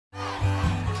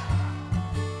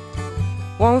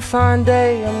One fine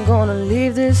day I'm gonna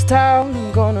leave this town.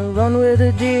 I'm gonna run with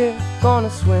a deer, gonna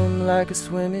swim like a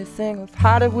swimmy thing. I've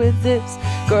had it with this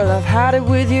girl, I've had it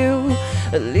with you.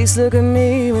 At least look at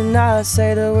me when I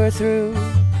say that we're through.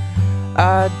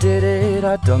 I did it,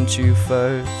 I dumped you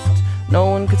first. No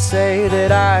one could say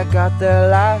that I got there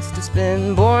last. It's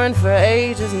been boring for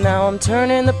ages, now I'm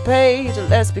turning the page.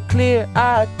 Let's be clear,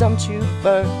 I dumped you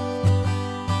first.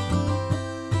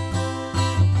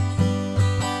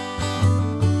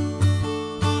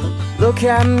 Look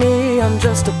at me, I'm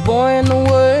just a boy in the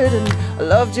wood, and I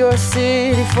loved your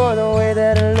city for the way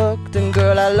that it looked. And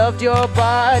girl, I loved your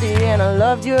body and I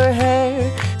loved your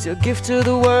hair. It's your gift to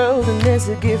the world and it's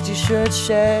a gift you should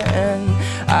share. And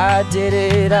I did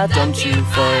it, I dumped you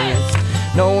first.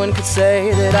 No one could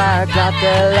say that I got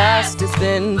there last. It's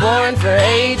been boring for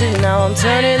ages, now I'm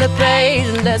turning the page.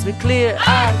 And let's be clear,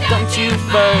 I dumped you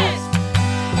first.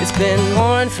 It's been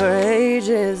boring for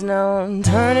ages, now I'm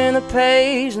turning the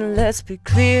page. And let's be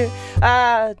clear,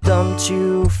 I dumped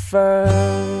you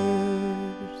first.